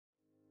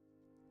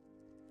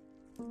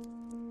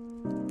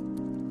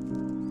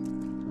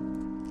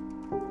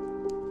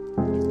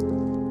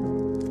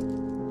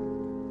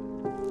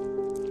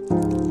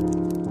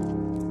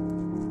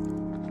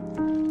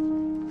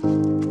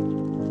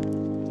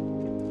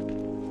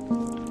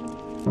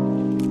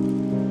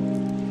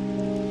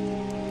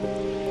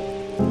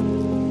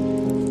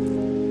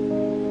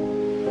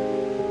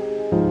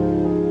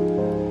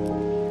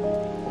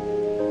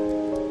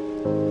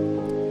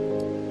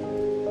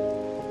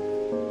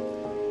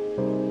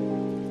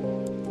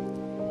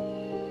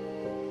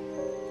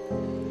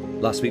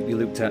Last week we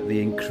looked at the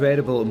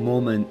incredible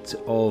moment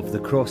of the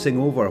crossing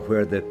over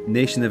where the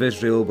nation of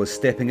Israel was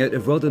stepping out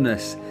of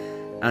wilderness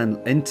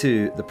and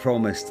into the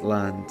promised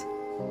land.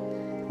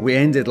 We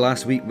ended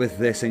last week with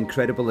this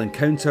incredible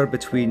encounter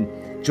between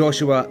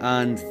Joshua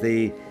and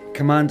the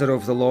commander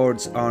of the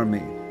Lord's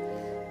army.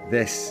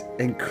 This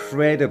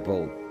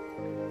incredible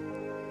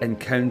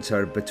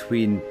encounter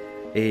between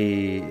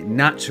a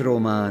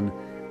natural man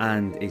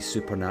and a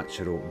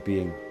supernatural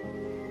being.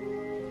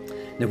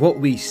 Now, what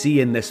we see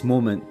in this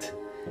moment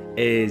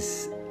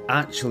is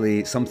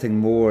actually something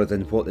more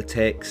than what the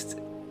text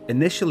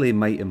initially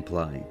might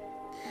imply.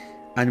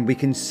 And we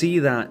can see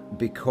that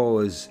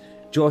because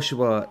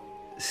Joshua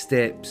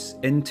steps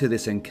into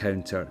this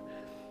encounter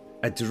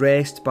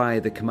addressed by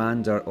the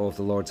commander of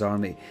the Lord's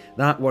army.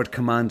 That word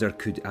commander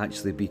could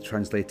actually be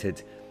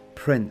translated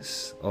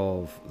prince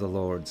of the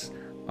Lord's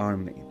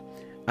army.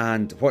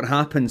 And what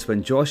happens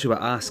when Joshua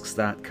asks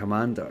that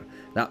commander,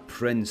 that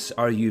prince,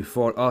 are you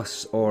for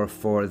us or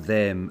for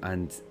them?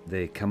 And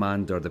the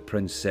commander, the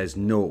prince, says,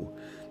 no,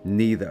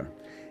 neither.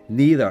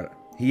 Neither.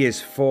 He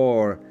is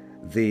for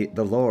the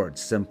Lord,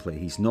 simply.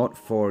 He's not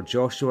for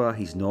Joshua.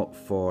 He's not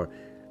for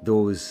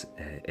those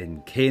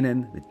in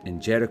Canaan, in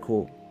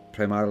Jericho,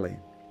 primarily.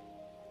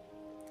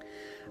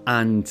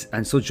 And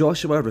so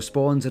Joshua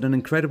responds in an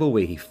incredible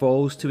way. He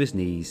falls to his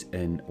knees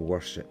in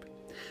worship.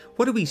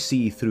 What do we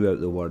see throughout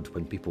the word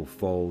when people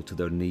fall to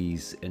their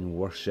knees in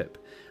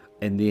worship?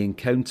 In the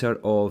encounter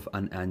of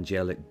an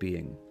angelic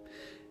being.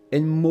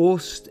 In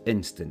most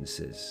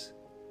instances,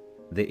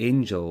 the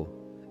angel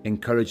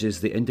encourages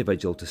the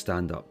individual to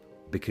stand up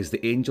because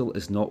the angel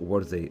is not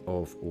worthy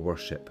of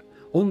worship.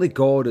 Only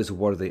God is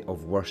worthy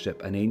of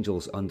worship, and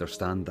angels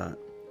understand that.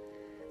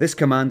 This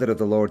commander of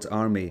the Lord's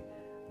army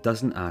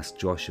doesn't ask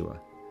Joshua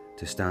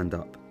to stand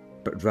up,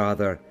 but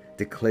rather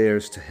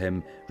declares to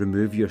him,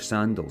 remove your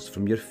sandals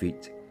from your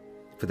feet,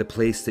 for the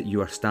place that you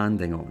are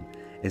standing on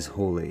is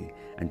holy.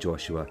 And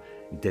Joshua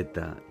did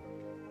that.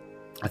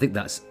 I think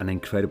that's an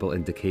incredible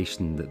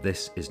indication that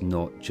this is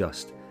not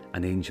just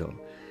an angel.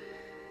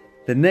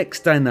 The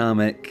next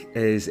dynamic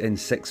is in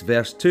 6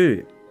 verse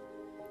 2,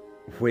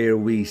 where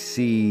we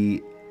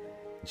see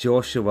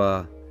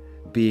Joshua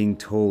being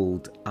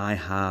told, I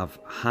have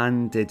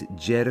handed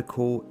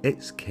Jericho,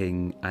 its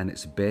king, and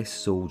its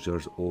best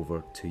soldiers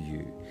over to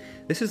you.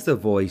 This is the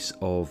voice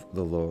of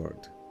the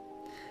Lord.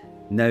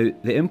 Now,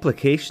 the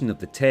implication of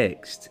the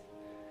text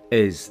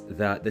is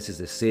that this is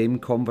the same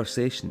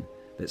conversation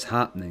that's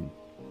happening,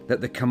 that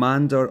the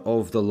commander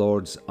of the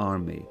Lord's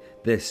army,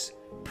 this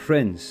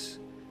prince,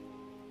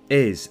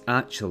 is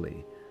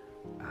actually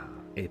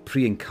a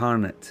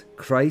pre-incarnate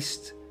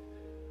Christ,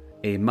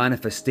 a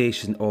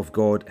manifestation of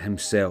God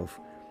himself,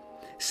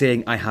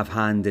 saying, I have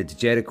handed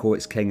Jericho,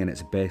 its king, and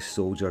its best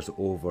soldiers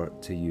over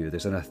to you.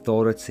 There's an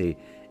authority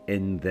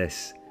in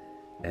this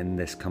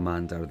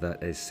commander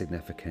that is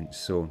significant.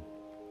 So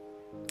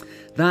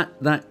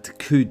that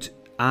could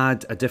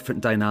add a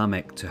different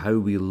dynamic to how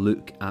we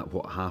look at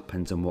what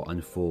happens and what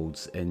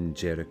unfolds in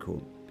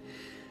Jericho.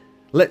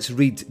 Let's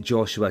read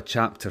Joshua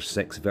chapter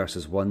 6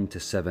 verses 1 to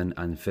 7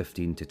 and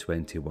 15 to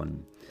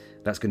 21.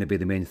 That's going to be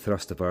the main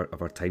thrust of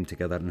our time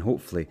together, and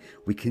hopefully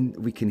we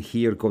can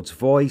hear God's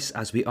voice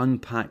as we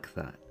unpack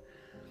that.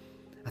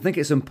 I think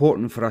it's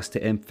important for us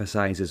to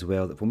emphasise as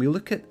well that when we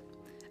look at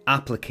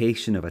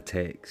application of a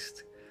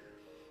text,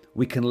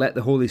 we can let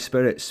the Holy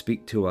Spirit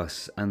speak to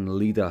us and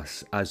lead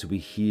us as we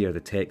hear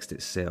the text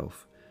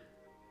itself.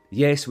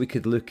 Yes, we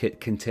could look at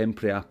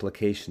contemporary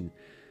application.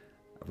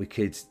 We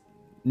could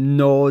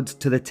nod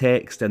to the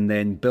text and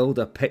then build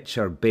a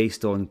picture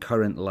based on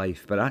current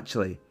life. But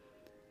actually,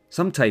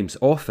 sometimes,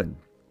 often,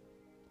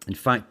 in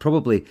fact,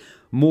 probably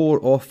more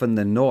often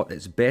than not,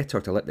 it's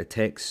better to let the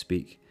text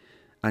speak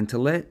and to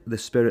let the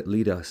Spirit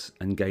lead us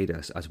and guide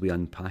us as we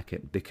unpack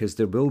it, because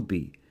there will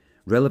be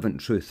relevant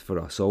truth for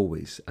us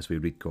always as we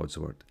read God's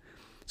word.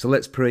 So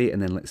let's pray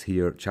and then let's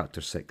hear chapter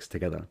 6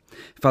 together.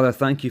 Father,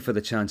 thank you for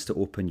the chance to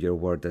open your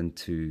word and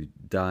to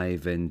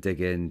dive in,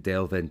 dig in,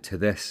 delve into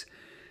this.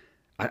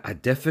 A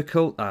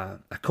difficult, a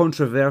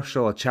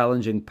controversial, a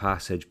challenging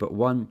passage, but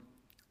one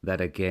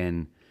that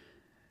again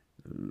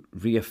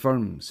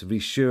reaffirms,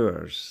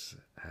 reassures,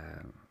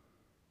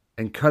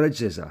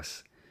 encourages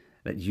us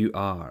that you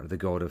are the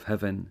God of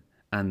heaven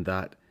and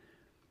that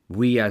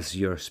we as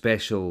your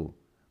special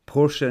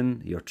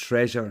portion, your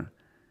treasure,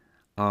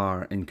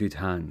 are in good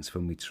hands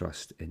when we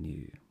trust in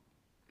you.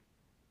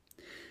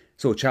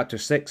 So chapter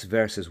 6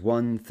 verses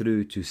 1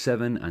 through to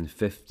 7 and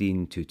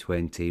 15 to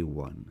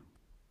 21.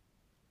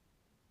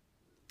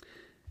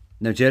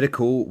 Now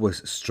Jericho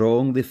was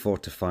strongly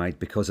fortified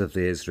because of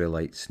the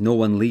Israelites, no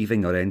one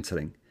leaving or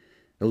entering.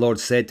 The Lord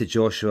said to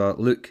Joshua,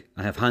 "Look,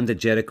 I have handed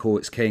Jericho,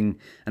 its king,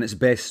 and its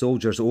best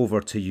soldiers over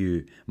to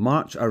you.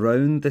 March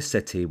around the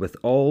city with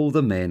all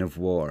the men of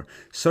war,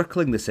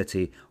 circling the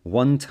city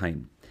one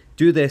time.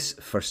 Do this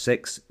for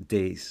 6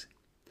 days.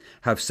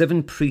 Have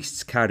 7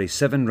 priests carry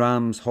 7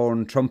 ram's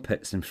horn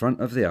trumpets in front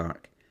of the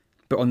ark.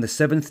 But on the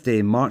 7th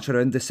day march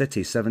around the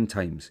city 7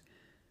 times,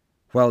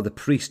 while the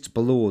priests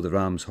blow the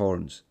ram's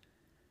horns.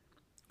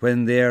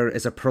 When there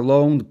is a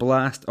prolonged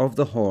blast of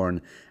the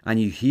horn,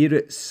 and you hear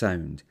its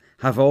sound,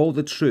 have all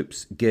the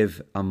troops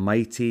give a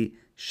mighty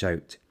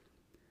shout.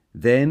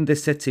 Then the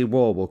city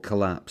wall will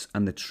collapse,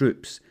 and the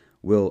troops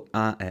will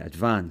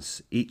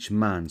advance, each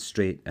man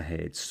straight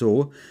ahead."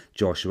 So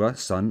Joshua,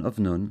 son of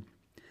Nun,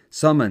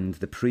 summoned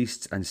the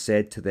priests and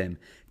said to them,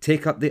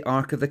 "Take up the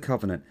Ark of the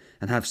Covenant,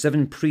 and have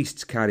 7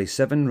 priests carry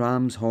 7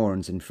 ram's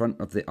horns in front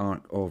of the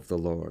Ark of the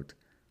Lord."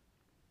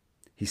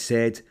 He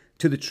said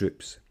to the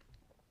troops,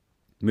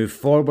 "Move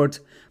forward,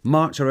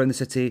 march around the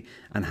city,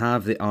 and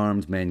have the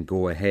armed men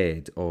go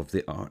ahead of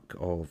the Ark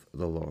of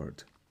the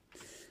Lord."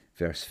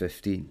 Verse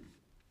 15.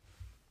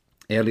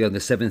 Early on the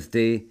 7th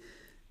day,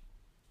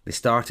 they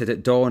started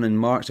at dawn and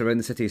marched around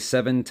the city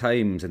 7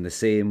 times in the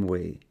same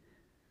way.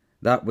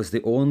 That was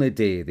the only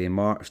day they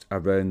marched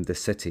around the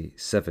city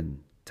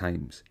 7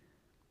 times.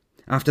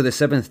 After the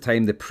 7th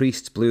time, the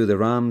priests blew the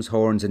ram's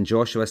horns, and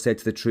Joshua said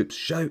to the troops,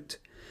 "Shout,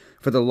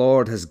 for the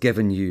Lord has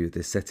given you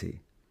the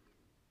city."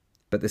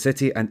 But the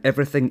city and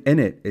everything in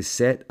it is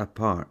set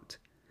apart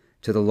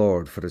to the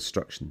Lord for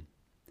destruction.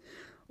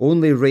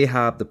 Only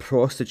Rahab the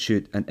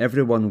prostitute and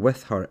everyone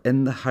with her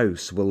in the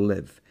house will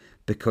live,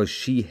 because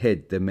she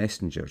hid the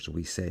messengers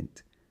we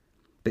sent.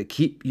 But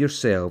keep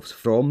yourselves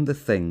from the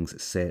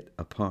things set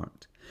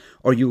apart,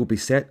 or you will be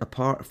set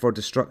apart for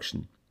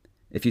destruction.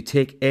 If you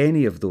take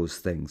any of those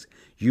things,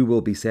 you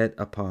will be set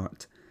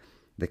apart,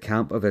 the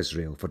camp of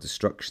Israel, for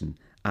destruction,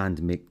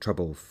 and make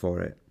trouble for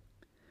it.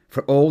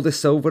 For all the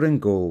silver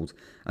and gold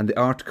and the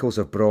articles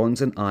of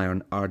bronze and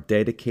iron are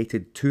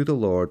dedicated to the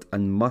Lord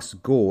and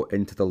must go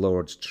into the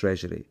Lord's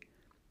treasury.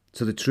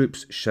 So the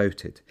troops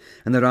shouted,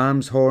 and the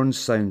ram's horns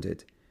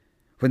sounded.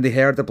 When they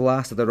heard the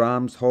blast of the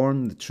ram's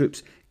horn, the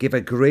troops gave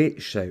a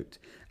great shout,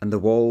 and the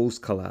walls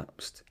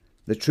collapsed.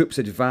 The troops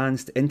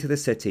advanced into the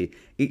city,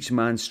 each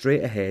man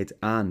straight ahead,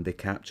 and they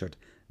captured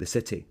the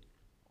city.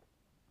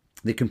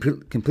 They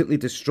completely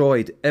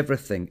destroyed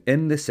everything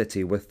in the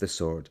city with the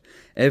sword,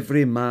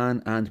 every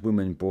man and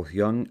woman, both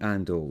young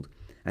and old,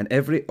 and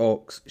every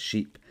ox,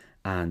 sheep,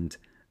 and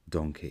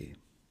donkey.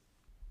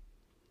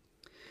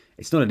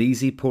 It's not an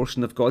easy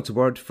portion of God's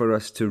word for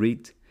us to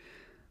read.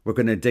 We're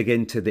going to dig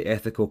into the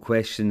ethical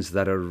questions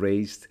that are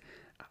raised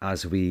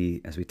as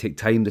we take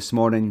time this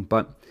morning,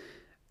 but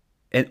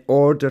in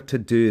order to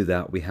do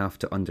that, we have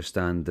to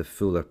understand the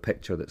fuller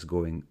picture that's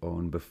going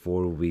on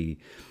before we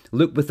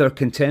look with our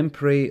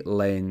contemporary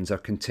lens, our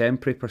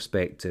contemporary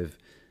perspective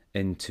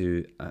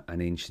into an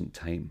ancient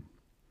time.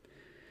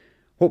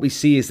 What we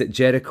see is that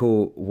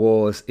Jericho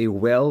was a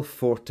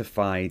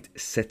well-fortified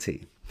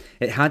city.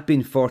 It had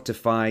been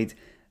fortified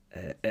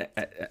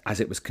as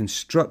it was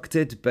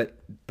constructed,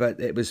 but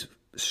it was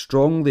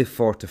strongly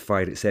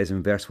fortified, it says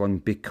in verse 1,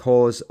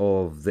 because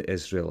of the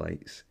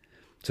Israelites.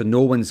 So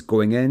no one's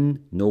going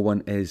in, no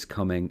one is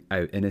coming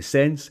out. In a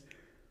sense,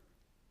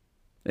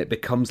 it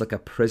becomes like a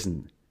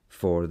prison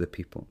for the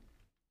people.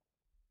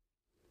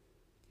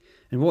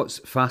 And what's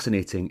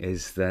fascinating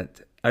is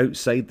that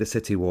outside the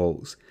city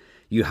walls,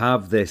 you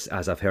have this,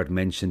 as I've heard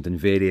mentioned in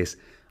various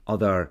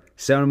other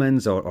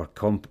sermons or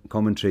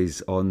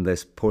commentaries on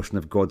this portion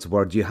of God's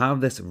word, you have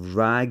this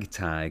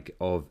ragtag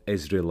of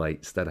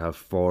Israelites that have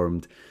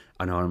formed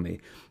an army.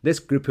 This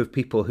group of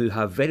people who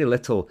have very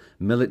little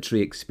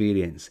military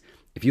experience.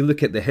 If you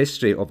look at the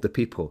history of the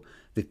people,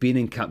 they've been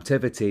in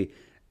captivity,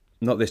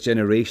 not this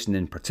generation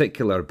in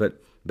particular,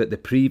 but the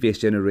previous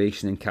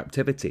generation in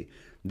captivity.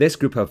 This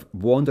group have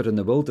wandered in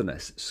the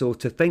wilderness. So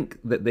to think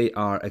that they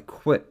are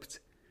equipped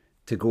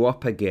to go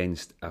up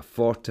against a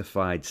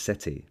fortified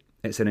city,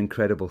 it's an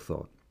incredible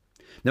thought.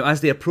 Now,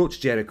 as they approach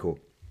Jericho,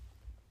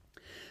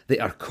 they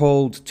are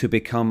called to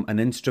become an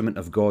instrument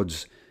of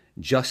God's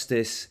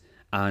justice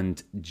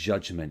and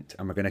judgment.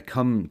 And we're going to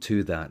come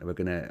to that. We're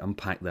going to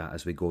unpack that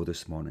as we go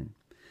this morning.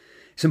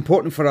 It's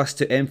important for us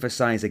to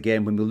emphasize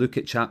again, when we look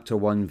at chapter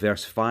 1,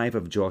 verse 5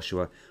 of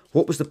Joshua,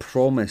 what was the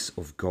promise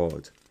of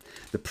God?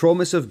 The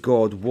promise of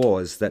God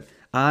was that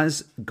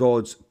as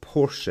God's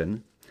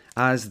portion,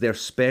 as their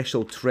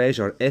special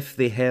treasure, if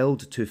they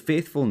held to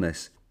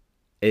faithfulness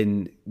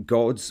in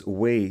God's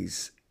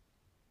ways,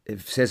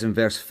 it says in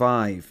verse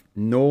 5,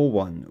 no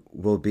one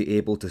will be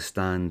able to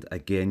stand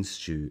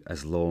against you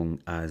as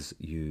long as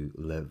you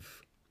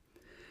live.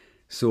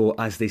 So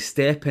as they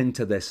step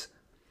into this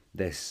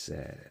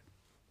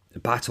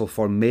battle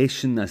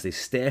formation, as they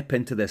step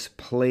into this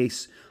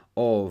place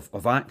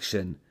of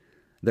action,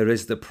 there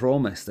is the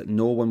promise that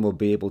no one will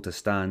be able to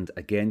stand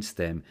against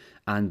them,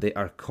 and they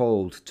are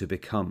called to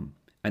become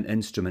an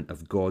instrument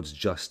of God's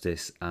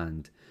justice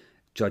and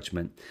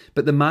judgment.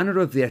 But the manner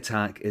of the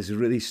attack is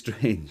really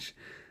strange,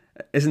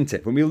 isn't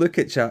it? When we look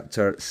at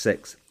chapter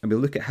 6 and we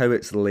look at how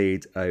it's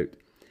laid out,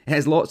 it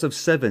has lots of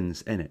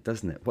sevens in it,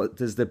 doesn't it? What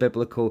does the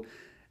biblical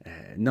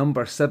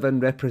number 7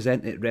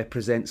 represent? It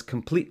represents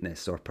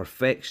completeness or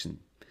perfection.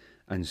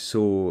 And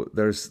so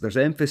there's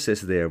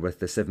emphasis there with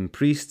the 7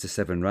 priests, the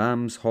 7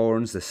 rams,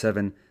 horns, the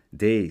 7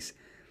 days.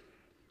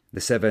 The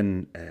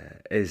 7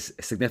 is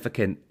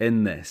significant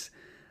in this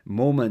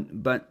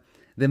moment, but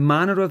the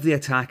manner of the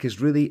attack is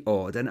really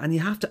odd. And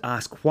you have to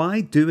ask, why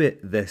do it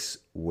this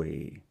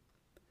way?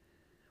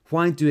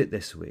 Why do it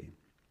this way?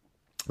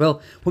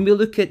 Well, when we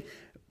look at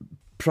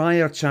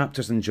prior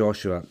chapters in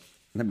Joshua,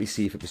 let me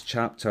see if it was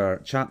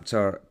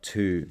chapter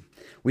 2,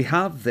 we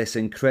have this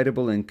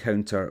incredible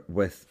encounter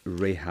with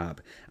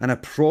Rahab and a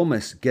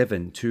promise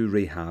given to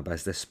Rahab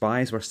as the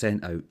spies were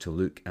sent out to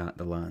look at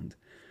the land.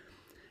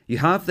 You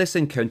have this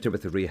encounter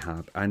with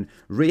Rahab, and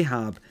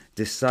Rahab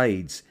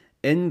decides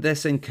in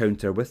this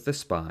encounter with the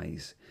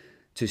spies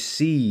to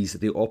seize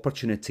the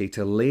opportunity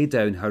to lay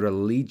down her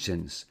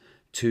allegiance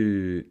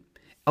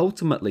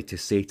ultimately to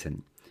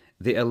Satan,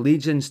 the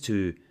allegiance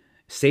to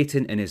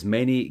Satan in his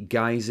many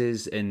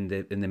guises, in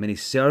the many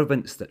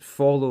servants that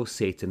follow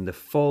Satan, the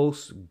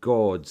false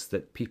gods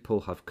that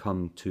people have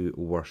come to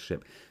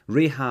worship.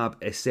 Rahab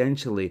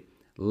essentially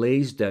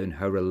lays down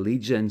her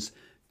allegiance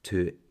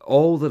to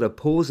all that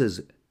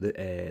opposes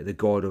the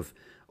God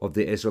of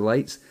the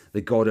Israelites,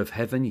 the God of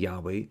heaven,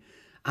 Yahweh,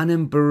 and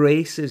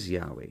embraces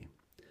Yahweh.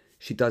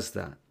 She does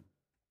that.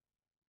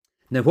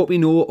 Now, what we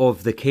know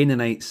of the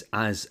Canaanites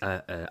as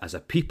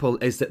a people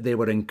is that they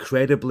were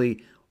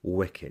incredibly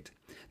wicked.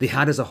 They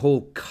had as a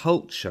whole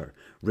culture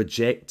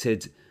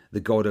rejected the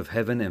God of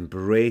heaven,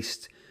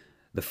 embraced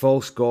the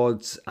false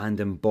gods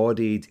and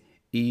embodied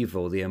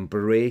evil. They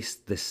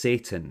embraced the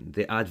Satan,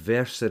 the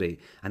adversary,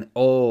 and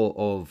all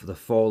of the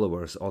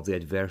followers of the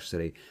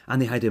adversary,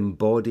 and they had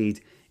embodied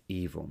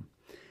evil.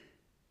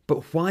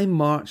 But why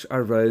march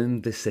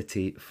around the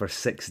city for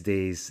 6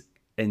 days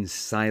in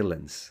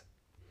silence?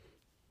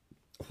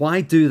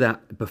 Why do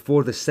that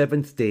before the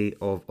 7th day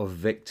of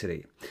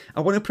victory?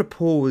 I want to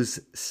propose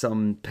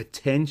some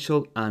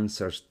potential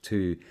answers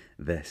to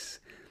this,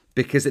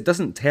 because it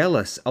doesn't tell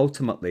us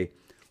ultimately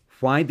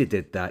why they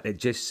did that. It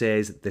just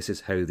says this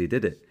is how they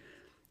did it.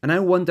 And I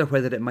wonder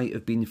whether it might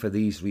have been for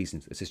these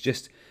reasons. This is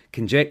just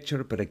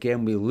conjecture, but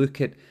again, we look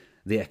at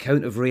the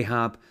account of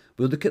Rahab,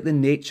 we look at the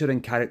nature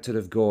and character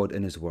of God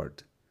in his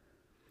word.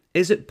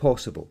 Is it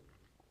possible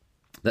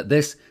that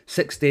this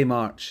 6-day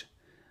march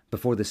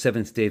before the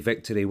 7th day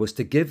victory was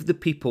to give the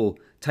people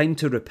time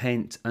to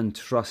repent and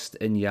trust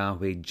in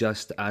Yahweh,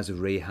 just as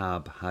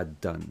Rahab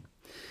had done?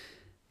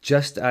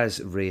 Just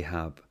as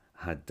Rahab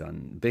had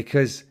done.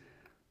 Because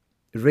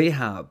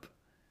Rahab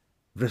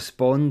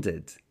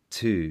responded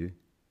to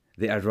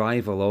the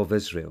arrival of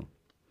Israel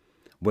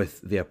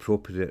with the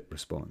appropriate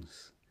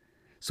response.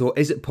 So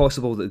is it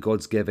possible that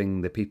God's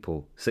giving the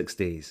people 6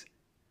 days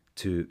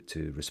to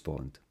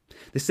respond?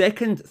 The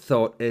second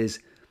thought is,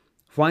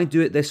 why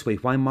do it this way?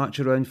 Why march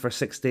around for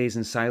 6 days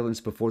in silence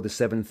before the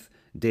 7th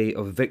day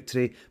of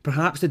victory?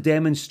 Perhaps to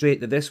demonstrate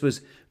that this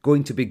was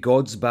going to be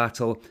God's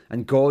battle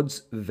and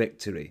God's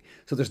victory.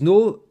 So there's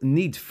no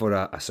need for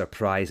a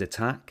surprise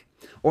attack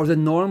or the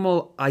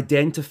normal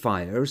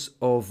identifiers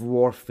of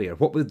warfare.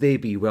 What would they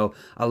be? Well,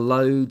 a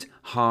loud,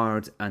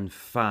 hard and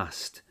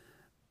fast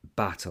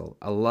battle.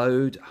 A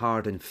loud,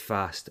 hard and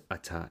fast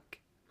attack.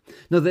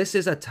 Now this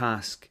is a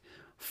task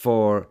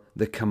for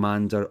the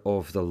commander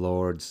of the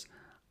Lord's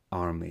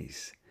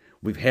armies.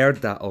 We've heard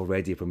that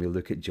already when we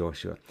look at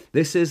Joshua.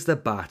 This is the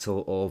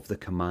battle of the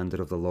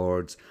commander of the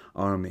Lord's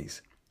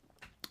armies.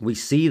 We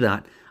see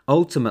that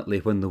ultimately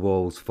when the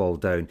walls fall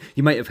down.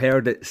 You might have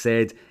heard it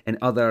said in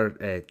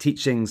other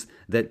teachings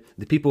that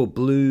the people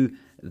blew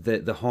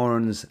the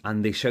horns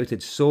and they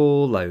shouted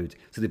so loud.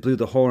 So they blew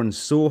the horns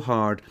so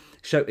hard,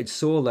 shouted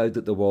so loud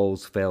that the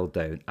walls fell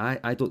down.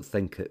 I don't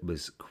think it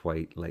was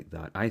quite like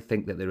that. I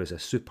think that there is a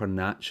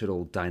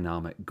supernatural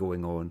dynamic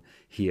going on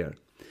here.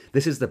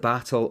 This is the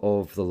battle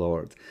of the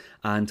Lord.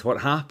 And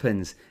what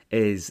happens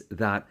is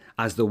that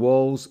as the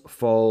walls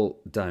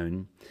fall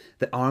down,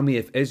 the army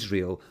of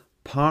Israel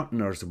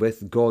partners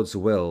with God's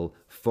will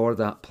for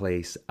that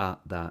place at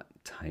that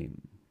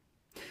time.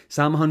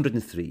 Psalm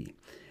 103.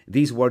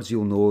 These words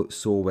you'll know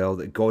so well,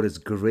 that God is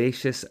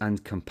gracious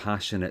and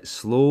compassionate,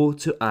 slow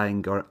to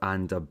anger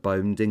and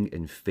abounding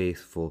in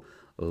faithful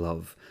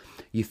love.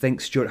 You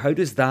think, Stuart, how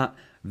does that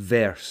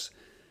verse,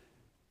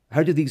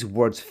 how do these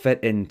words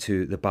fit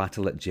into the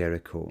battle at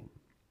Jericho?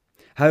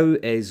 How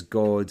is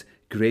God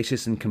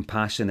gracious and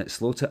compassionate,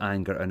 slow to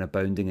anger and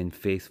abounding in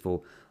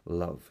faithful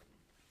love?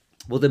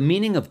 Well, the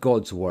meaning of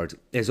God's word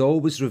is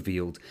always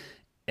revealed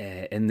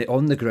in the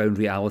on-the-ground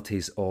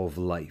realities of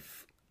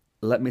life.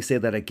 Let me say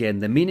that again.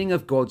 The meaning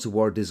of God's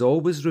word is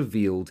always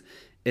revealed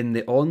in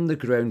the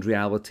on-the-ground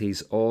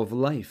realities of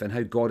life and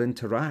how God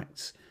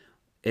interacts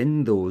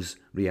in those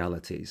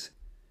realities.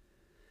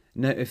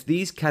 Now, if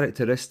these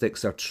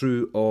characteristics are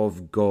true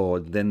of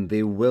God, then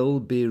they will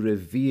be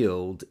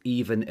revealed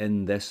even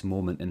in this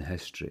moment in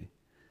history.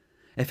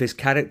 If his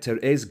character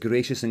is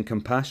gracious and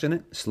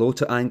compassionate, slow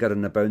to anger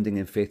and abounding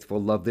in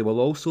faithful love, they will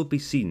also be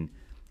seen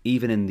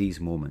even in these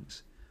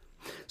moments.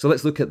 So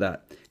let's look at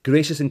that.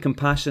 Gracious and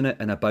compassionate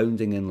and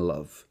abounding in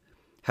love.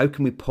 How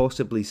can we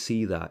possibly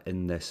see that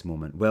in this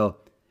moment? Well,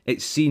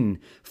 it's seen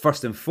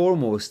first and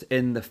foremost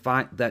in the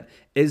fact that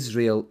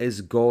Israel is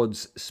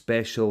God's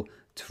special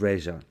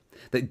treasure.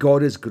 That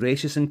God is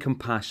gracious and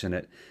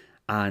compassionate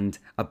and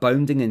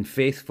abounding in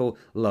faithful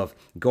love.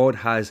 God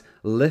has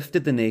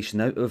lifted the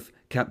nation out of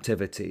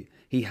captivity.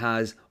 He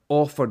has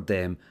offered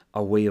them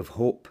a way of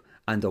hope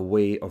and a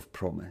way of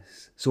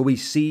promise. So we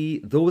see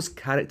those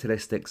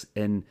characteristics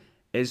in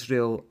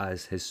Israel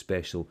as his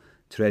special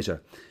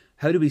treasure.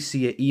 How do we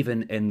see it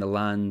even in the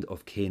land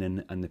of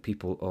Canaan and the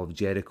people of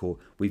Jericho?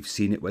 We've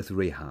seen it with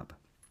Rahab.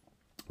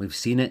 We've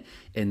seen it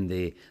in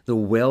the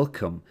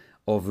welcome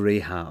of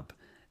Rahab,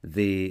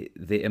 the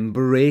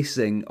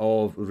embracing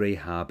of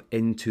Rahab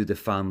into the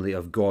family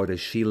of God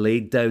as she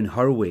laid down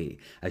her way,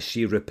 as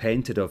she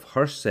repented of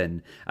her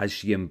sin, as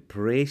she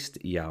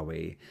embraced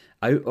Yahweh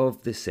out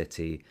of the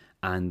city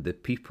and the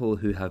people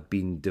who have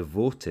been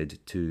devoted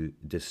to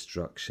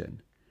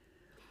destruction.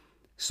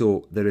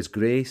 So there is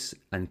grace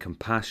and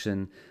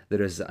compassion,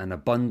 there is an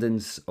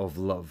abundance of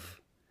love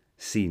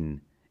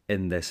seen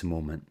in this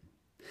moment.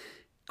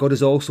 God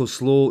is also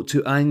slow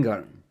to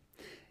anger.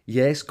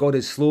 Yes, God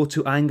is slow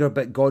to anger,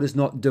 but God is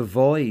not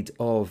devoid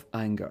of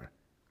anger.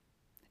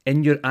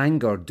 In your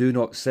anger, do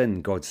not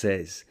sin, God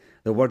says.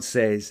 The word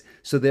says,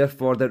 so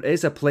therefore there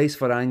is a place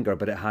for anger,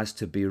 but it has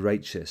to be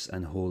righteous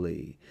and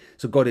holy.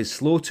 So God is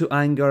slow to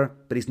anger,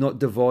 but he's not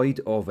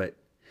devoid of it.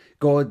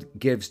 God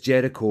gives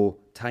Jericho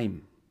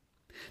time.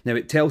 Now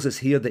it tells us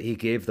here that he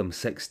gave them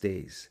 6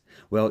 days.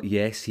 Well,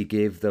 yes, he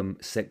gave them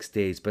 6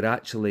 days, but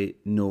actually,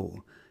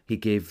 no, he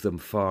gave them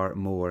far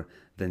more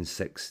than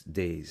 6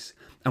 days.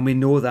 And we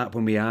know that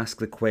when we ask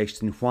the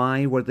question,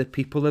 why were the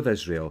people of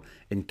Israel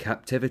in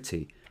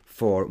captivity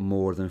for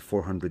more than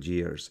 400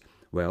 years?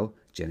 Well,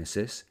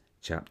 Genesis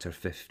chapter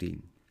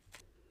 15.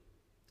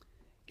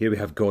 Here we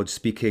have God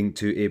speaking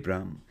to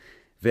Abraham.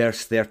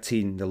 Verse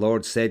 13, the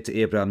Lord said to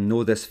Abraham,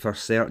 know this for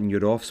certain,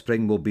 your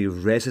offspring will be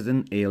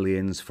resident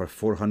aliens for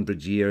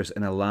 400 years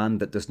in a land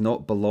that does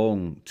not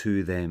belong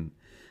to them,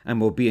 and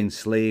will be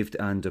enslaved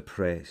and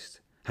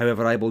oppressed.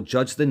 However, I will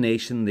judge the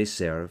nation they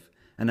serve,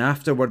 and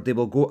afterward they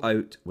will go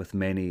out with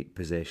many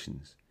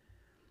possessions.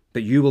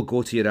 But you will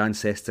go to your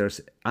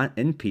ancestors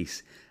in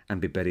peace and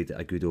be buried at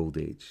a good old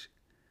age.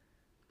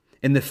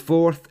 In the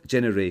 4th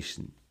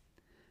generation,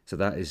 so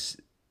that is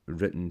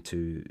written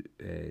to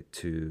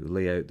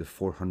lay out the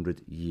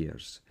 400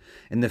 years.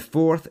 In the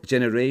 4th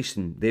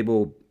generation, they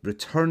will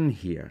return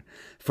here,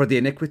 for the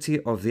iniquity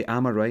of the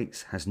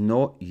Amorites has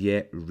not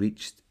yet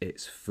reached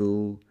its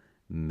full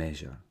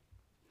measure.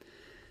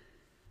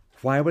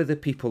 Why were the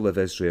people of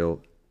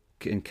Israel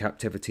in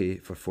captivity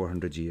for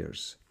 400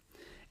 years?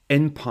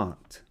 In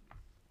part,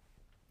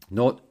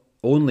 not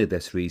only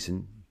this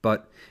reason,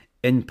 but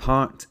in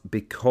part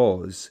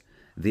because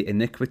the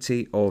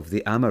iniquity of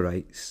the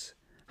Amorites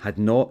had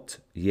not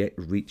yet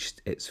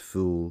reached its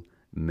full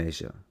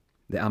measure.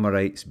 The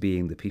Amorites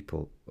being the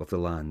people of the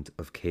land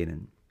of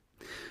Canaan.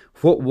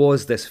 What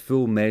was this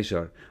full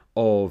measure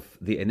of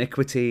the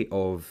iniquity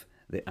of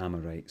the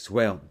Amorites?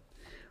 Well,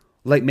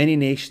 like many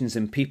nations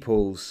and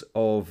peoples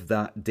of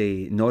that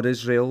day, not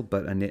Israel,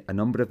 but a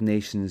number of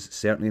nations,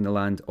 certainly in the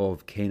land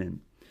of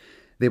Canaan,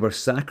 they were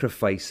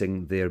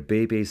sacrificing their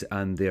babies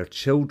and their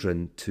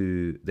children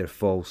to their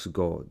false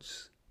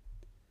gods.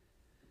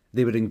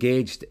 They were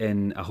engaged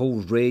in a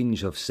whole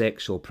range of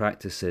sexual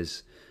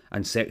practices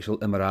and sexual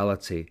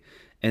immorality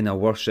in a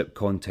worship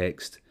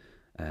context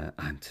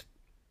and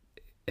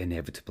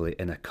inevitably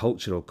in a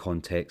cultural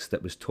context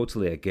that was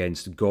totally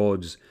against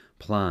God's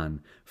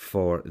plan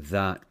for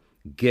that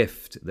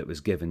gift that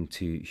was given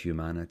to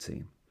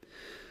humanity.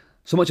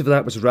 So much of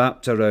that was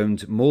wrapped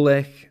around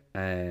Molech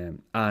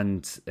and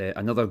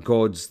other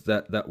gods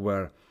that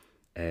were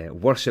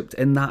worshipped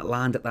in that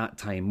land at that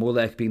time.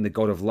 Molech being the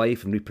god of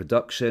life and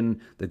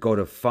reproduction, the god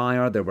of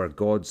fire. There were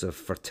gods of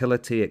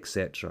fertility,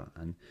 etc.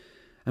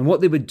 And what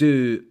they would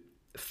do,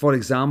 for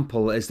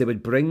example, is they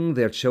would bring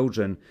their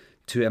children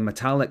to a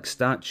metallic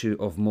statue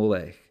of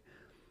Molech.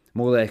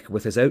 Molech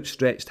with his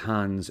outstretched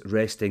hands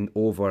resting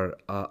over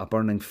a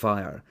burning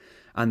fire.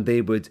 And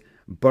they would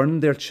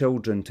burn their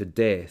children to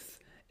death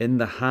in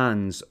the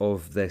hands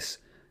of this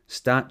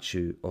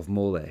statue of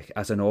Molech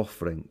as an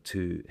offering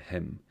to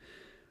him.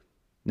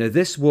 Now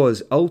this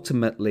was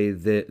ultimately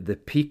the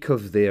peak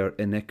of their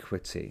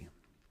iniquity.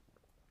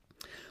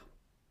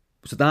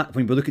 So that,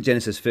 when we look at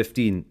Genesis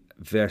 15,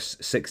 verse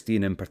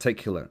 16 in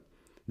particular,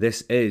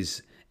 this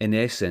is, in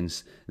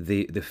essence,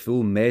 the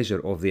full measure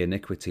of the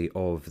iniquity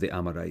of the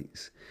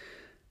Amorites.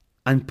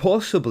 And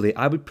possibly,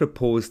 I would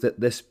propose that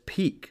this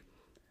peak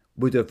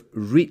would have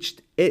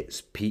reached its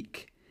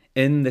peak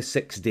in the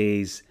 6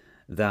 days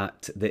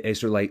that the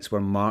Israelites were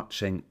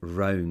marching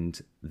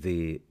round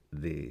the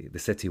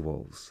city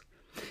walls.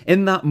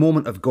 In that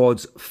moment of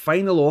God's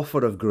final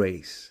offer of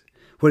grace,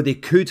 where they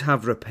could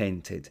have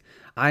repented,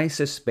 I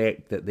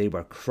suspect that they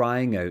were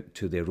crying out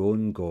to their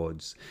own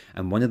gods.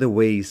 And one of the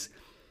ways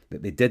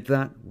that they did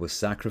that was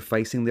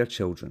sacrificing their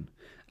children.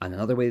 And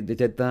another way they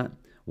did that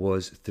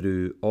was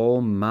through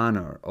all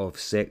manner of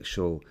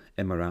sexual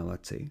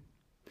immorality.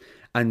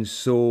 And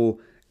so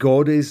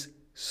God is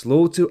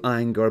slow to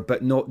anger,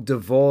 but not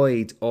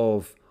devoid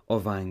of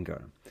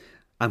anger.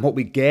 And what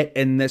we get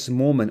in this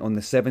moment on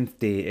the seventh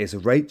day is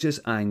righteous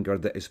anger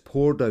that is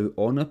poured out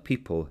on a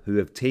people who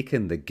have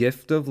taken the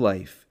gift of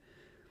life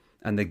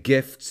and the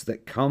gifts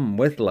that come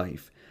with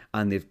life,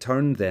 and they've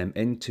turned them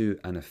into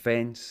an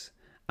offence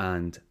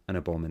and an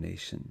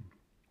abomination.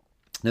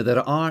 Now,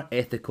 there are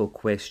ethical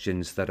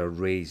questions that are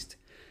raised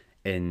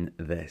in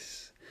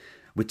this.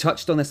 We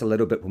touched on this a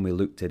little bit when we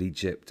looked at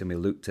Egypt, and we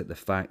looked at the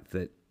fact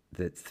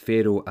that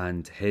Pharaoh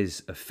and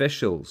his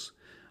officials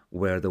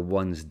were the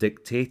ones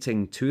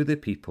dictating to the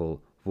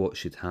people what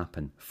should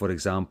happen. For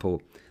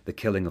example, the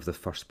killing of the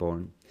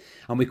firstborn.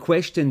 And we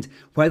questioned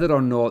whether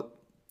or not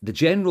the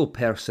general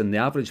person, the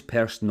average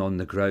person on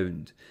the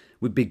ground,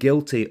 would be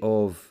guilty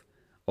of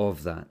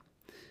that.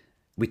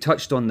 We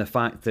touched on the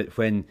fact that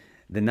when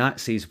the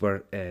Nazis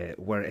were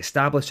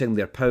establishing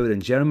their power in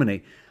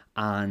Germany,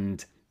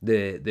 and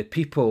the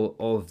people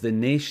of the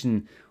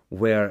nation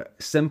were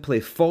simply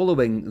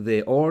following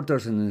the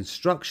orders and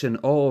instruction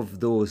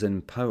of those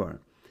in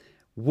power,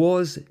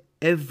 was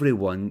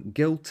everyone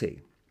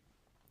guilty?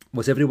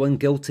 Was everyone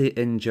guilty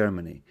in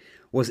Germany?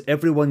 Was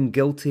everyone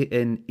guilty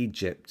in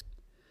Egypt?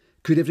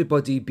 Could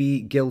everybody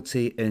be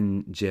guilty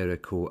in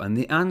Jericho? And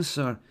the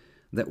answer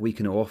that we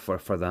can offer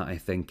for that, I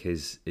think,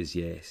 is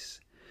yes.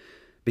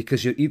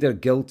 Because you're either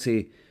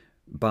guilty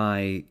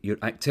by your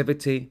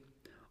activity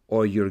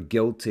or you're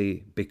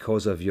guilty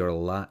because of your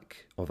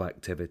lack of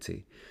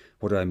activity.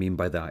 What do I mean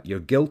by that? You're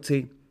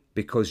guilty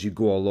because you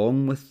go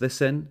along with the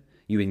sin,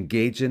 you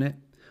engage in it,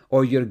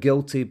 or you're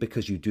guilty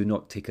because you do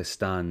not take a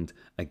stand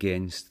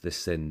against the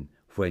sin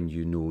when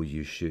you know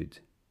you should.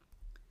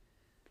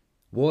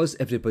 Was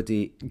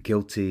everybody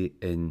guilty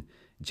in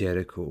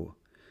Jericho?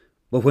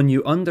 Well, when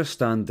you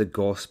understand the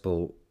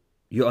gospel,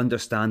 you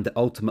understand that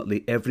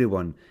ultimately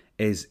everyone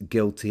is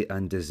guilty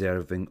and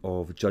deserving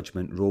of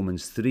judgment.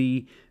 Romans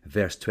 3,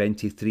 verse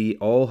 23,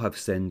 all have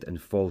sinned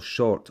and fall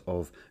short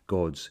of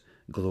God's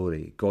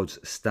glory, God's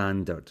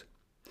standard.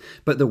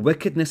 But the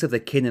wickedness of the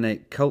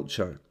Canaanite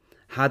culture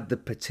had the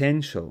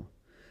potential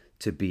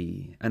to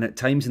be, and at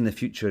times in the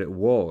future it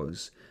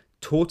was,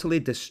 totally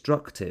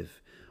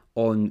destructive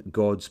on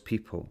God's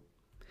people.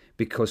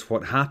 Because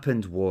what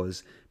happened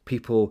was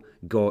people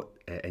got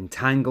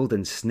entangled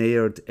and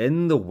snared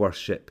in the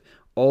worship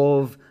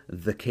of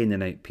the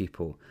Canaanite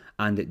people,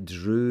 and it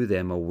drew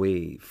them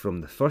away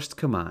from the first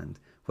command,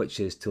 which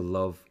is to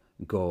love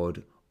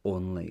God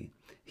only.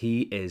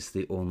 He is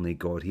the only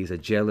God. He's a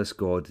jealous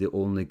God, the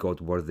only God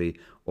worthy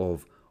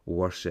of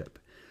worship.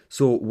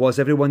 So was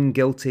everyone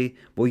guilty?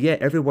 Well, yeah,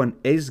 everyone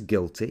is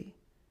guilty.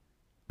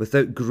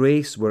 Without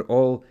grace, we're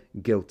all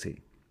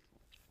guilty.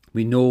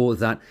 We know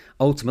that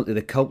ultimately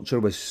the culture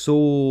was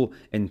so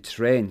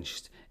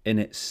entrenched in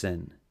its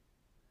sin,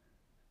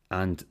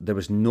 and there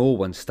was no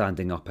one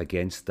standing up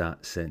against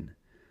that sin.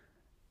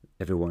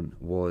 Everyone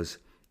was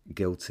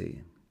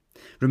guilty.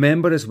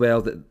 Remember as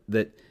well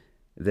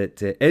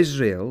that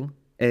Israel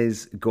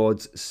is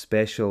God's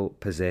special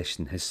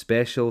possession, his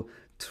special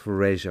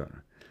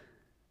treasure.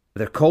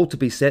 They're called to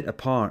be set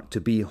apart,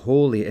 to be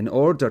holy, in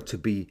order to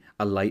be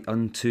a light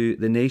unto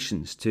the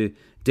nations, to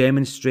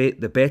demonstrate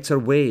the better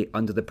way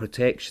under the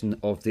protection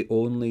of the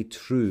only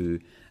true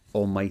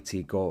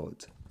Almighty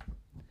God.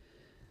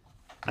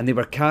 And they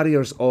were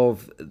carriers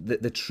of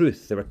the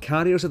truth. They were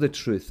carriers of the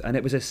truth, and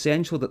it was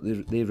essential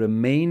that they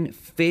remain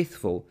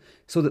faithful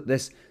so that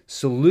this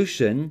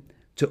solution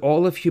to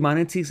all of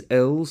humanity's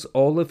ills,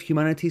 all of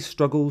humanity's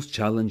struggles,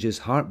 challenges,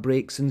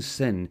 heartbreaks and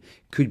sin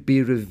could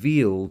be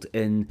revealed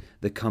in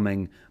the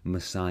coming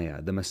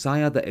Messiah. The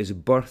Messiah that is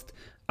birthed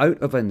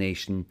out of a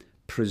nation,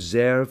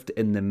 preserved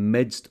in the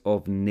midst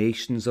of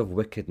nations of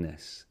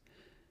wickedness,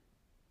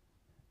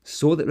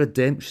 so that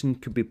redemption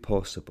could be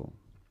possible.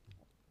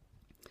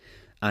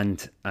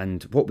 And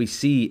what we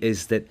see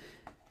is that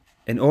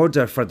in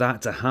order for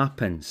that to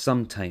happen,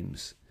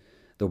 sometimes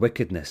the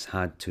wickedness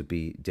had to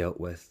be dealt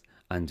with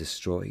and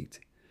destroyed,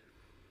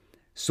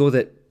 so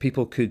that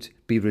people could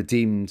be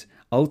redeemed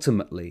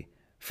ultimately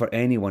for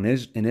anyone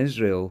in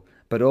Israel,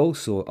 but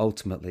also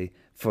ultimately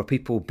for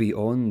people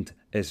beyond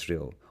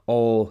Israel,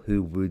 all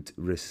who would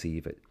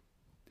receive it.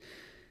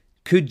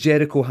 Could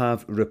Jericho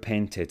have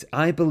repented?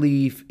 I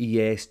believe,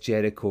 yes,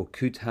 Jericho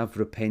could have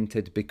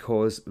repented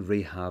because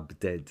Rahab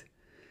did.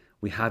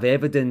 We have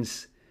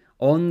evidence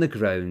on the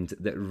ground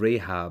that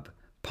Rahab,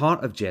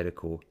 part of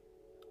Jericho,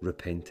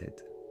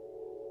 repented.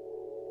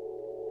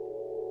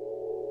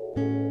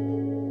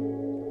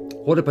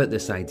 What about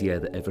this idea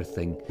that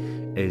everything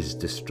is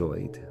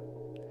destroyed?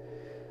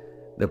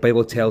 The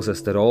Bible tells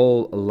us that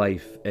all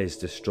life is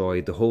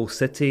destroyed. The whole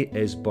city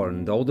is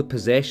burned. All the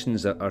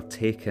possessions are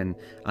taken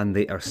and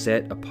they are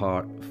set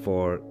apart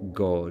for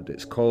God.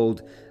 It's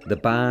called the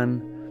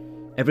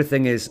ban.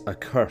 Everything is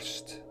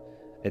accursed.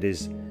 It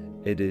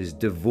is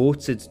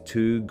devoted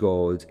to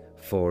God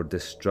for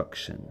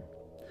destruction.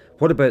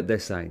 What about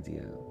this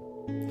idea?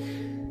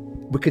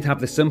 We could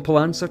have the simple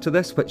answer to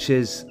this, which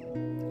is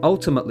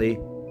ultimately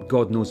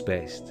God knows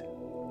best.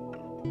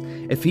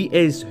 If he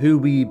is who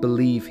we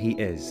believe he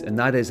is, and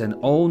that is an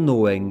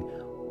all-knowing,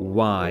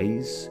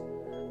 wise,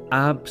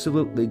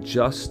 absolutely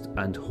just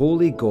and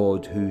holy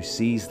God who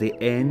sees the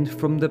end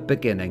from the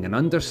beginning and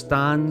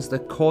understands the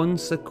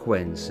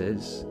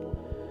consequences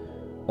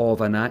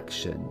of an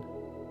action,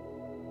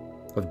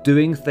 of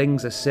doing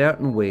things a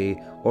certain way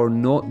or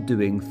not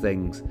doing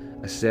things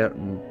a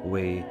certain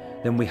way,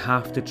 then we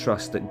have to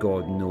trust that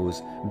God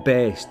knows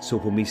best. So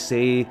when we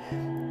say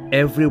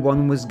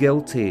everyone was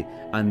guilty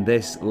and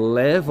this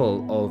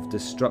level of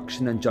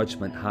destruction and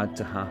judgment had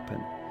to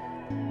happen,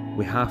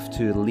 we have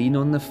to lean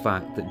on the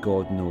fact that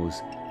God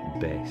knows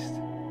best.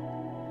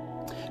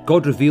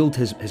 God revealed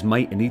his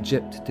might in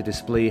Egypt to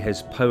display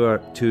his power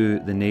to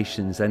the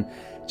nations, and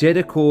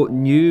Jericho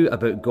knew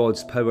about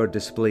God's power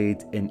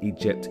displayed in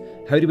Egypt.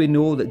 How do we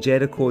know that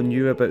Jericho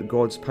knew about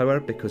God's power?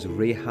 Because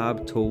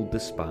Rahab told the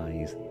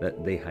spies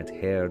that they had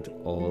heard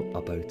all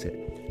about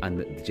it and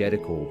that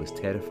Jericho was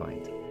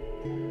terrified.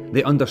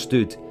 They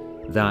understood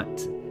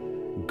that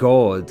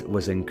God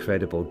was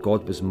incredible,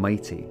 God was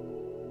mighty.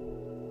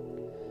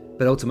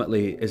 But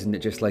ultimately, isn't it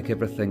just like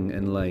everything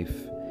in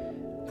life?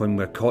 When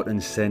we're caught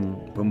in sin,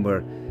 when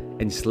we're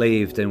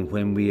enslaved, and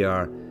when we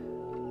are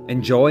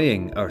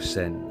enjoying our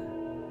sin,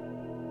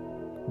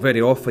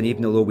 very often,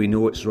 even though we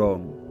know it's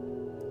wrong,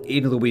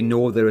 even though we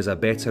know there is a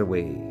better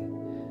way,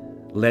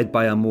 led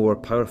by a more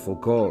powerful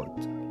God,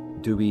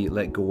 do we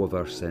let go of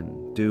our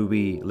sin? Do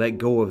we let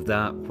go of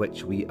that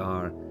which we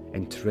are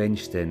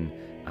entrenched in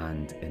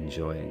and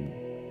enjoying?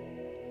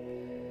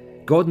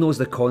 God knows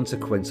the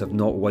consequence of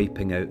not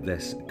wiping out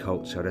this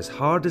culture. As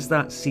hard as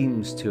that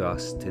seems to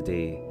us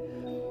today,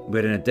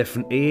 we're in a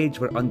different age,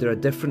 we're under a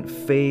different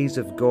phase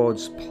of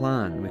God's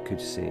plan, we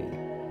could say.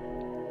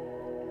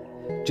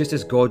 Just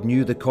as God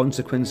knew the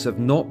consequence of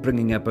not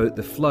bringing about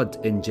the flood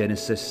in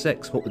Genesis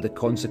 6, what would the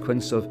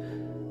consequence of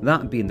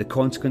that been? The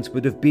consequence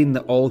would have been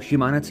that all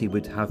humanity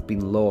would have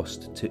been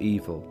lost to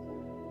evil.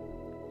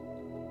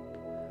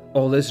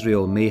 All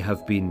Israel may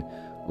have been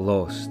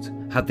lost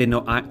had they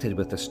not acted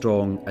with a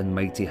strong and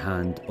mighty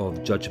hand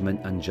of judgment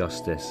and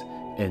justice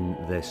in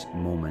this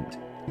moment.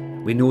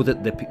 We know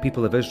that the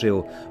people of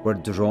Israel were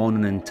drawn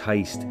and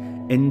enticed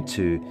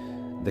into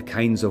the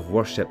kinds of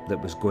worship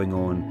that was going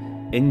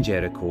on in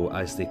Jericho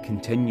as they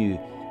continue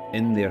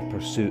in their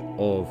pursuit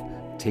of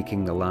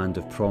taking the land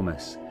of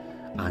promise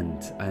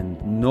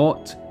and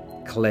not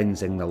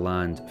cleansing the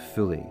land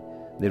fully.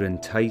 They're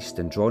enticed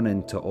and drawn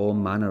into all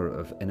manner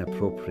of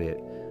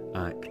inappropriate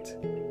act.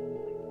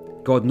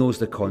 God knows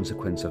the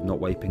consequence of not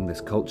wiping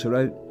this culture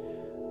out,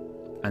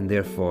 and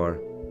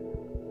therefore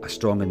a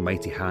strong and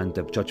mighty hand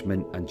of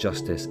judgment and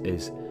justice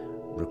is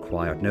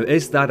required. Now,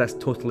 is that a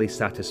totally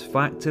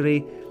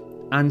satisfactory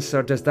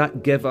answer? Does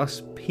that give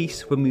us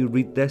peace when we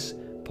read this?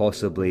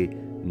 Possibly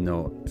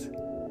not.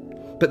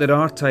 But there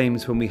are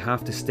times when we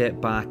have to step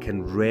back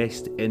and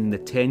rest in the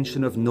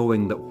tension of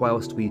knowing that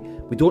whilst we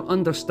don't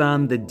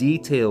understand the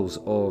details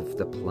of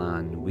the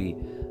plan, we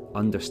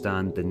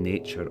understand the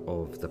nature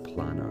of the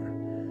planner.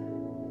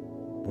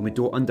 When we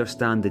don't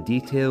understand the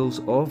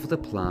details of the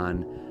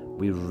plan,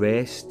 we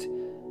rest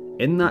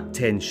in that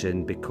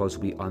tension because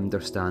we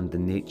understand the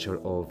nature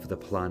of the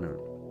planner.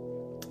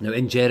 Now,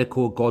 in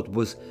Jericho, God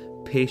was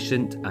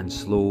patient and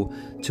slow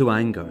to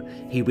anger.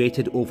 He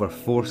waited over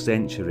 4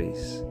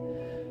 centuries.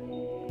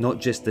 Not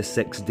just the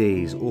 6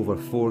 days, over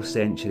 4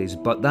 centuries,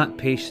 but that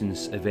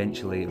patience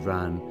eventually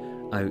ran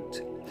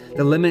out.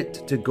 The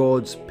limit to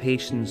God's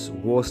patience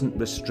wasn't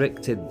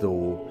restricted,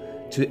 though,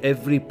 to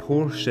every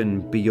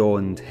portion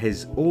beyond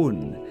his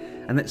own.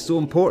 And it's so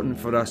important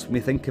for us when we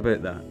think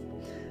about that.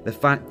 The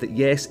fact that,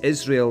 yes,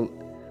 Israel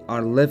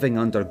are living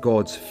under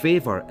God's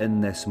favour in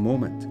this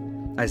moment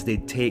as they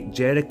take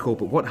Jericho,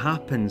 but what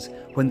happens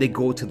when they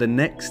go to the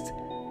next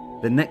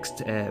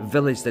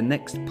village, the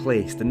next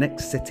place, the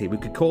next city? We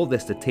could call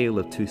this the tale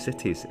of 2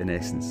 cities in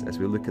essence as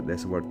we look at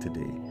this word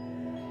today.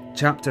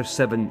 Chapter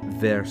 7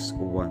 verse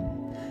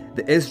 1.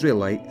 The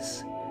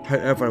Israelites,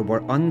 however,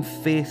 were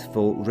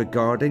unfaithful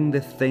regarding the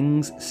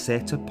things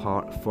set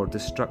apart for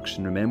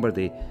destruction. Remember,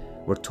 they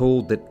were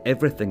told that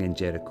everything in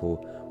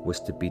Jericho was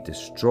to be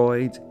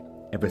destroyed,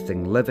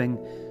 everything living,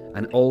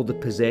 and all the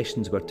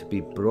possessions were to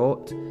be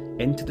brought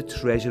into the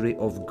treasury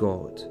of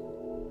God.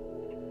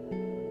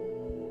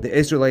 The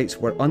Israelites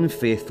were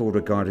unfaithful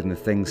regarding the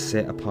things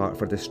set apart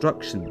for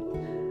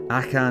destruction.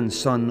 Achan,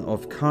 son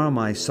of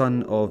Carmi,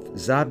 son of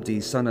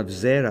Zabdi, son of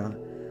Zerah,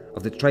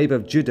 of the tribe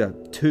of Judah,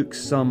 took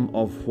some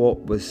of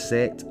what was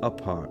set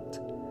apart,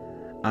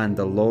 and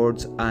the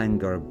Lord's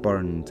anger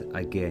burned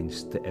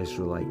against the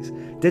Israelites.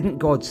 Didn't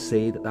God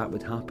say that that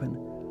would happen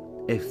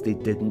if they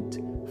didn't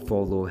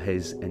follow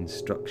his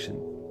instruction?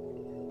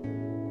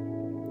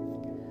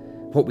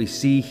 What we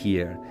see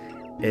here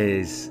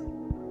is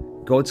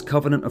God's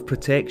covenant of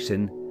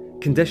protection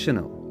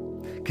conditional.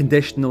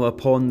 conditional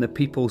upon the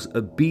people's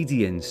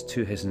obedience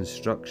to his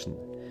instruction.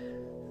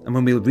 And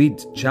when we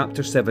read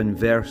chapter 7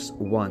 verse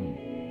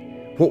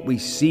 1, what we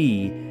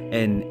see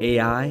in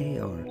Ai,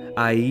 or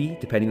Ai,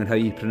 depending on how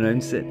you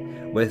pronounce it,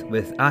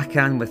 with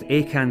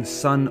Achan,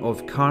 son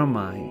of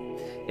Carmi,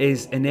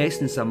 is in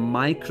essence a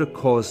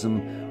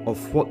microcosm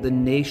of what the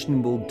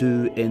nation will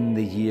do in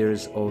the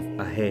years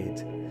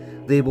ahead.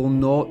 They will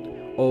not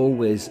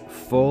always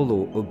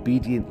follow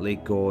obediently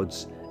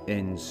God's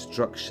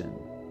instruction.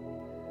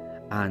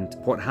 And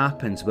what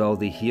happens? Well,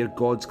 they hear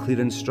God's clear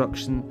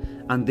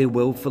instruction and they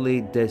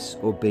willfully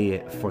disobey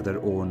it for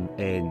their own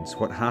ends.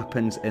 What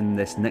happens in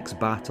this next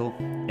battle?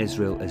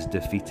 Israel is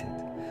defeated.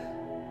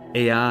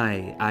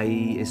 Ai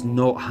is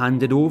not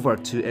handed over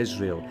to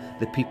Israel.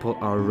 The people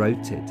are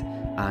routed,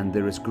 and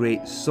there is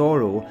great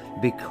sorrow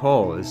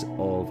because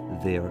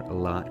of their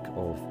lack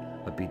of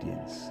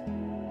obedience.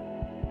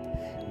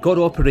 God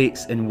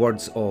operates in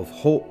words of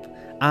hope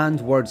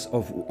and words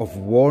of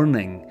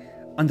warning,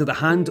 under the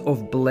hand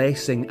of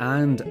blessing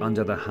and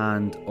under the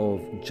hand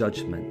of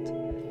judgment.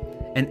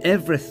 In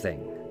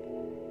everything,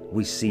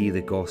 we see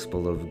the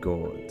gospel of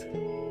God,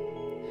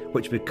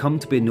 which would come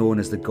to be known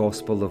as the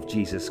gospel of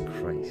Jesus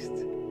Christ.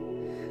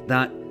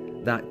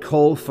 That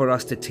call for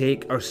us to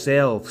take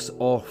ourselves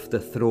off the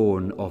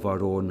throne of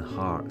our own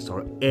hearts,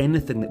 or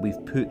anything that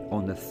we've put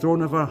on the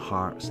throne of our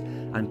hearts,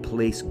 and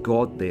place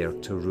God there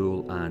to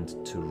rule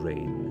and to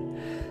reign.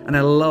 And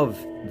I love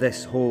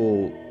this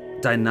whole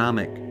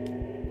dynamic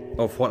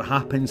of what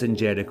happens in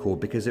Jericho,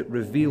 because it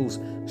reveals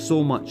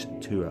so much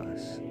to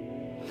us.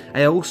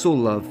 I also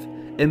love,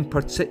 in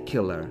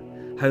particular,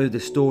 how the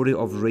story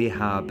of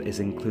Rahab is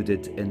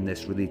included in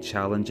this really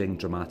challenging,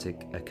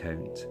 dramatic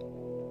account.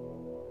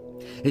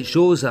 It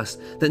shows us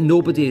that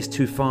nobody is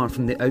too far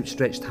from the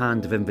outstretched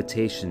hand of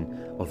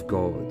invitation of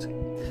God.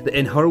 That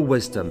in her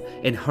wisdom,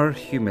 in her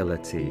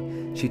humility,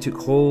 she took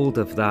hold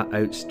of that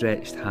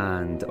outstretched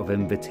hand of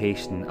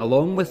invitation,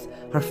 along with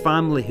her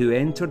family who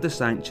entered the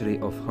sanctuary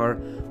of her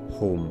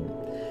home.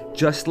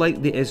 Just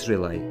like the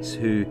Israelites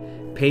who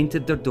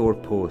painted their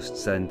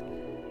doorposts and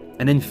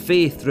in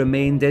faith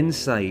remained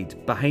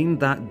inside, behind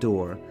that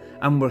door,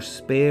 and were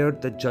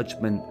spared the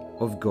judgment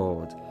of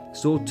God,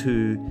 so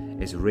too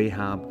is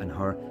Rahab and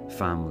her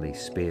family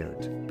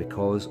spared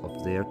because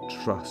of their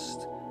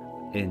trust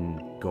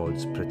in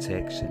God's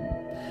protection.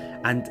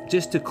 And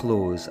just to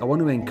close, I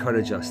want to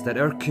encourage us that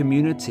our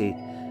community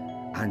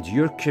and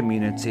your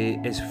community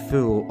is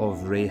full of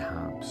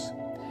Rahabs.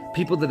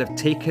 People that have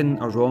taken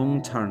a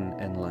wrong turn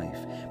in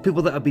life.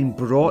 People that have been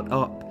brought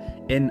up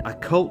in a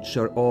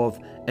culture of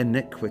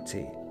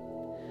iniquity.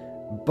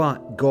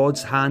 But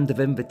God's hand of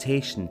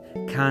invitation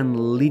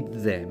can lead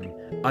them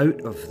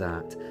out of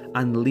that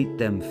and lead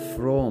them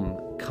from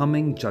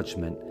coming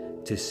judgment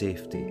to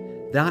safety.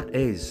 That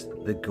is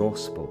the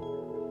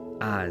gospel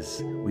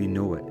as we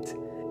know it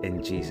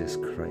in Jesus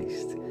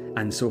Christ.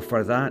 And so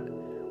for that,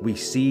 we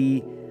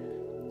see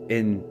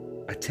in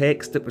a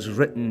text that was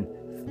written,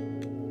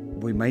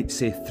 we might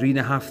say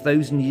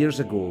 3,500 years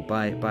ago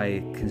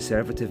by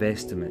conservative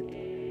estimate,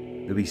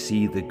 that we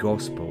see the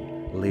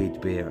gospel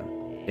laid bare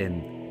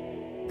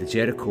in the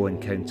Jericho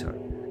encounter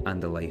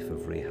and the life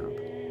of Rahab.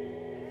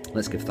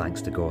 Let's give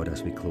thanks to God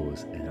as we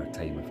close in our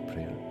time of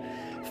prayer.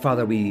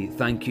 Father, we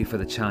thank you for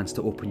the chance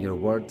to open your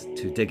word,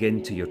 to dig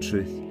into your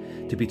truth,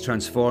 to be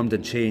transformed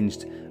and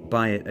changed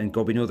by it. And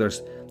God, we know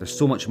there's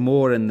so much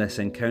more in this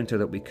encounter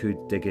that we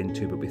could dig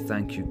into, but we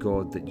thank you,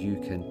 God, that you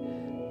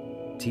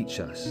can teach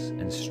us,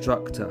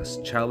 instruct us,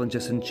 challenge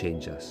us and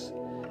change us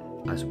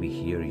as we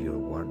hear your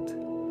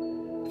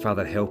word.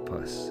 Father, help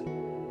us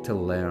to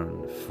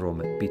learn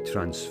from it, be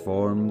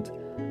transformed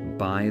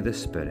by the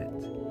Spirit.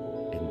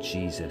 In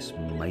Jesus'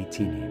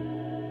 mighty name.